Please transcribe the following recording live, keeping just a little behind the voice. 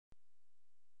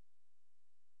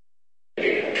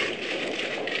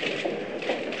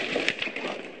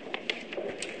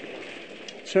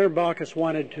Senator Baucus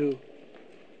wanted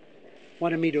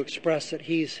me to express that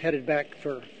he's headed back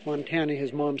for Montana.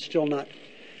 His mom's still not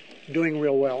doing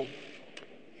real well,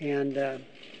 and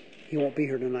he won't be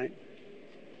here tonight.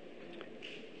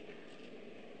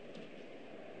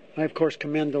 I, of course,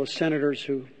 commend those senators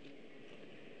who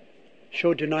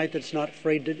showed tonight that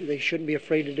they shouldn't be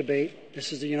afraid to debate.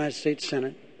 This is the United States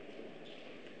Senate.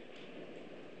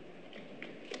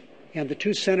 And the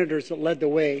two senators that led the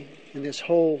way in this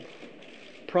whole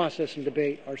process and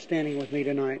debate are standing with me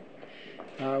tonight.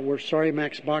 We're sorry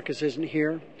Max Baucus isn't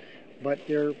here, but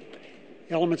there are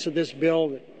elements of this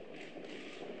bill that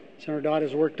Senator Dodd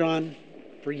has worked on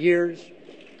for years.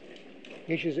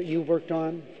 Issues that you've worked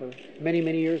on for many,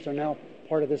 many years are now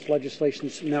part of this legislation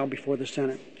that's now before the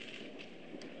Senate.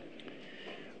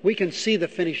 We can see the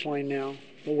finish line now,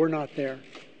 but we're not there.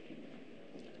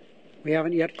 We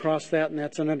haven't yet crossed that, and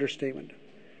that's an understatement.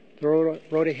 The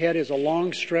road ahead is a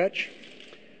long stretch,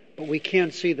 but we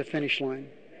can see the finish line.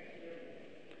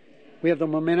 We have the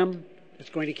momentum that's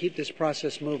going to keep this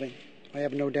process moving. I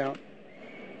have no doubt.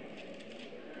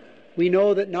 We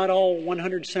know that not all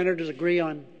 100 senators agree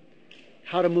on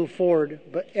how to move forward,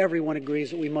 but everyone agrees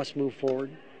that we must move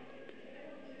forward.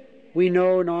 We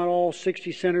know not all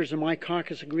 60 senators in my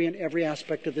caucus agree on every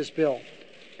aspect of this bill,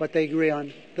 but they agree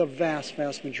on the vast,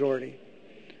 vast majority,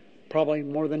 probably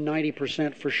more than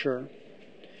 90% for sure.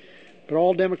 But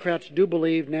all Democrats do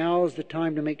believe now is the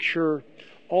time to make sure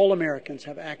all Americans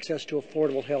have access to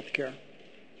affordable health care.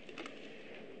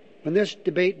 When this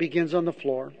debate begins on the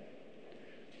floor,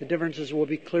 the differences will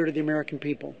be clear to the American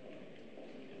people.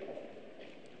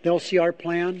 They'll see our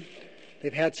plan.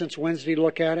 They've had since Wednesday to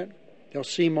look at it. They'll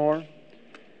see more.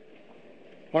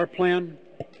 Our plan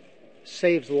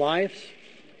saves lives,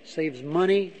 saves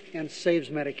money, and saves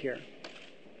Medicare.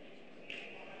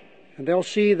 And they'll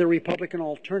see the Republican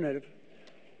alternative,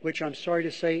 which I'm sorry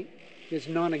to say is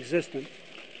non-existent.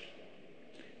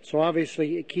 So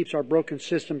obviously it keeps our broken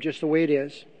system just the way it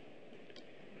is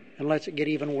and lets it get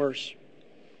even worse.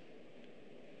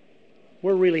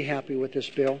 We're really happy with this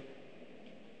bill.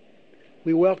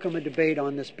 We welcome a debate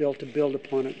on this bill to build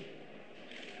upon it.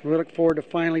 We look forward to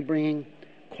finally bringing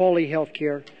quality health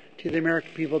care to the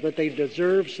American people that they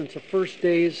deserve since the first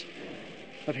days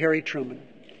of Harry Truman.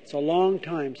 It's a long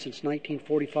time since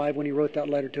 1945 when he wrote that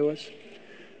letter to us,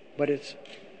 but it's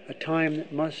a time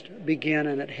that must begin,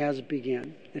 and it has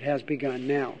begun. It has begun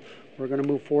now. We're going to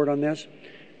move forward on this,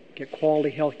 get quality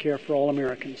health care for all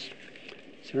Americans.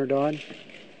 Senator Dodd?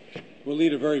 Well,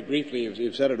 Leader, very briefly,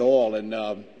 you've said it all, and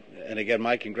again,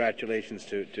 my congratulations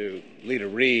to Leader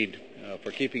Reid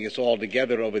for keeping us all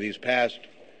together over these past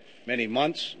many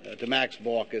months, to Max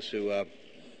Baucus, who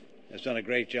has done a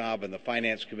great job in the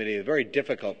Finance Committee, a very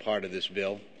difficult part of this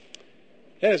bill.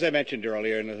 And as I mentioned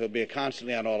earlier, and it'll be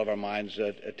constantly on all of our minds,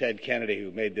 Ted Kennedy,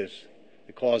 who made this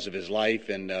the cause of his life,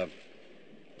 and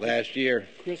last year...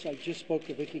 Chris, I just spoke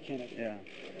to Vicki Kennedy. Yeah.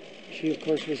 She, of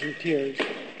course, was in tears,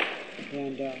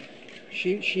 and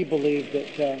she believed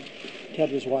that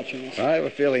Ted was watching us. I have a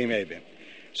feeling he may be.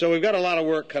 So we've got a lot of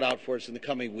work cut out for us in the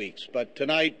coming weeks. But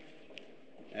tonight,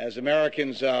 as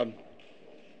Americans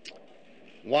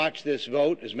watch this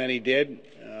vote, as many did,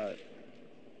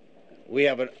 we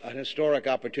have an historic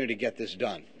opportunity to get this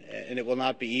done. And it will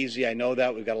not be easy. I know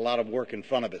that. We've got a lot of work in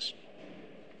front of us.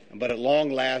 But at long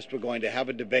last, we're going to have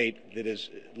a debate that is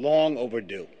long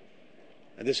overdue.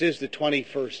 And this is the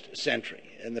 21st century.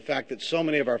 And the fact that so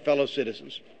many of our fellow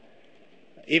citizens,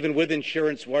 even with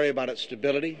insurance, worry about its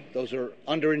stability. Those who are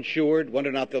underinsured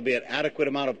wonder not there'll be an adequate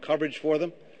amount of coverage for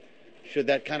them should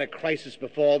that kind of crisis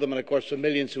befall them. And, of course, for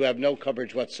millions who have no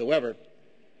coverage whatsoever,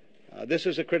 this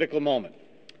is a critical moment.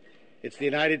 It's the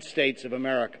United States of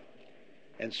America.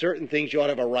 And certain things you ought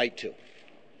to have a right to.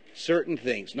 Certain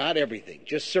things, not everything,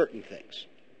 just certain things.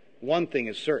 One thing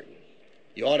is certain.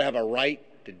 You ought to have a right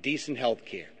to decent health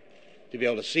care, to be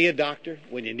able to see a doctor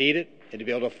when you need it, and to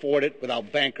be able to afford it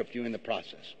without bankrupting you in the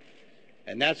process.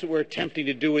 And that's what we're attempting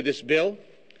to do with this bill.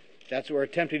 That's what we're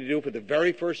attempting to do for the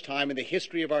very first time in the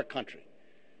history of our country,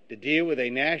 to deal with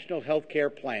a national health care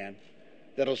plan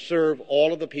that will serve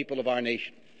all of the people of our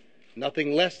nation.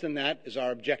 Nothing less than that is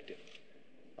our objective.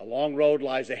 A long road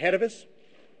lies ahead of us,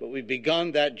 but we've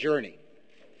begun that journey.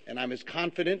 And I'm as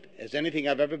confident as anything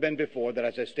I've ever been before that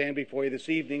as I stand before you this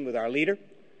evening with our leader,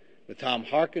 with Tom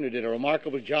Harkin, who did a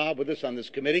remarkable job with us on this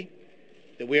committee,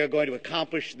 that we are going to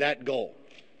accomplish that goal.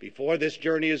 Before this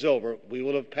journey is over, we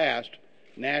will have passed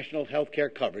national health care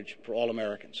coverage for all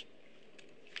Americans.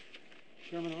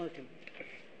 Chairman Harkin.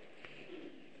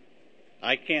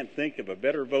 I can't think of a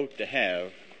better vote to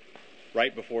have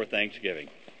right before Thanksgiving.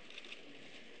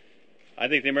 I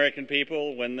think the American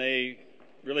people, when they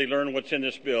really learn what's in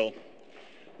this bill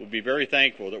will be very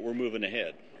thankful that we're moving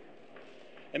ahead.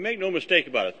 And make no mistake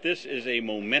about it, this is a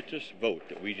momentous vote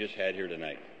that we just had here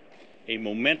tonight. A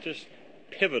momentous,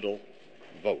 pivotal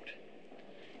vote.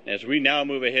 As we now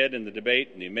move ahead in the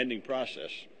debate and the amending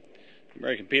process, the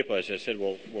American people, as I said,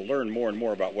 will learn more and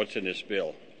more about what's in this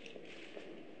bill.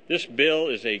 This bill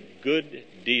is a good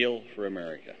deal for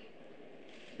America.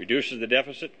 Reduces the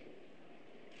deficit.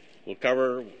 Will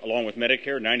cover, along with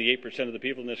Medicare, 98% of the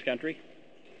people in this country.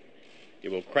 It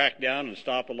will crack down and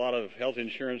stop a lot of health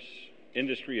insurance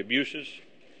industry abuses.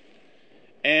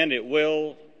 And it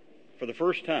will, for the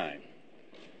first time,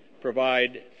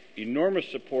 provide enormous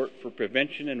support for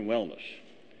prevention and wellness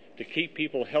to keep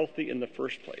people healthy in the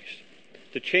first place,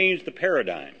 to change the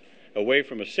paradigm away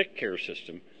from a sick care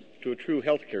system to a true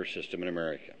health care system in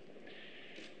America.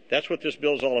 That's what this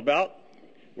bill is all about.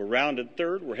 We're rounded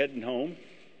third. We're heading home.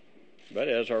 But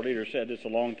as our leader said, it's a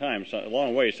long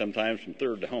way sometimes from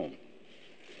third to home.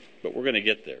 But we're going to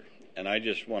get there. And I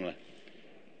just want to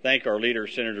thank our leader,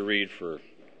 Senator Reid, for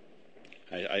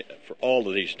all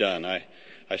that he's done. I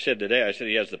said today,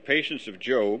 he has the patience of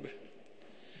Job,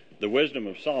 the wisdom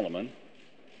of Solomon,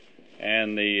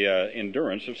 and the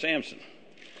endurance of Samson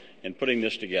in putting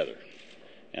this together.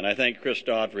 And I thank Chris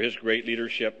Dodd for his great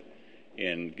leadership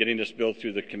in getting this bill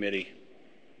through the committee,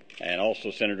 and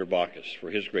also Senator Baucus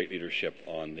for his great leadership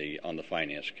on the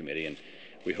Finance Committee. And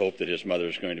we hope that his mother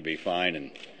is going to be fine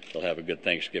and they'll have a good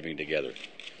Thanksgiving together.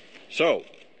 So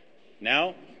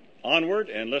now onward,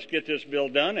 and let's get this bill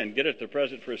done and get it to the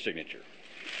President for his signature.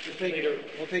 We'll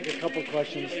take a couple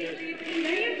questions. Senator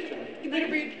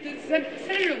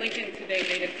Lincoln today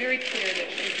made it very clear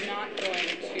that she's not going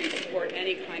to support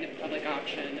any kind of public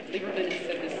option. Lieberman has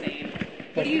said the same.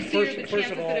 What do you see are the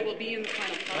chances that it will be in the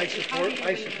final policy?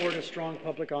 I support a strong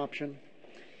public option.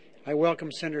 I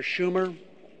welcome Senator Schumer,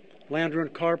 Landrieu,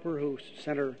 and Carper, who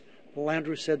Senator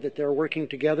Landrieu said that they're working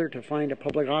together to find a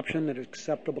public option that is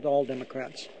acceptable to all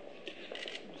Democrats.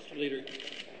 Mr. Leader,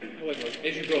 however,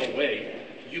 as you go away,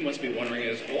 you must be wondering,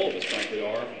 as all of us frankly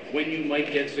are, when you might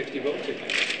get 60 votes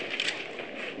again.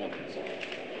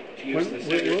 To use the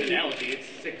senator's analogy,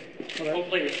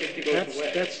 hopefully it's 60 votes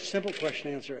away. That's a simple question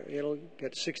to answer. It'll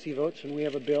get 60 votes, and we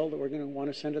have a bill that we're going to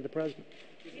want to send to the President.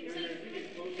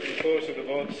 Opposed to the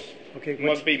votes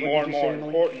must be more and more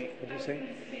important. What did you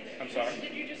say? I'm sorry.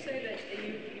 Did you just say that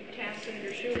you tasked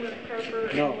Senator Schumer, Carper,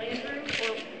 and No. Landrieu?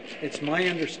 Or? It's my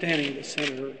understanding that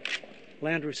Senator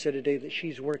Landrieu said today that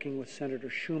she's working with Senator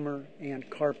Schumer and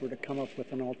Carper to come up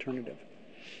with an alternative.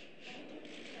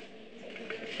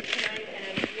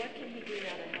 And what can he do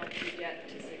now to help you get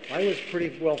to 60? I was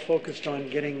pretty well focused on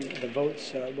getting the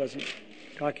votes. I wasn't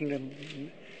talking to.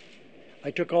 I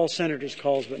took all senators'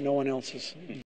 calls, but no one else's.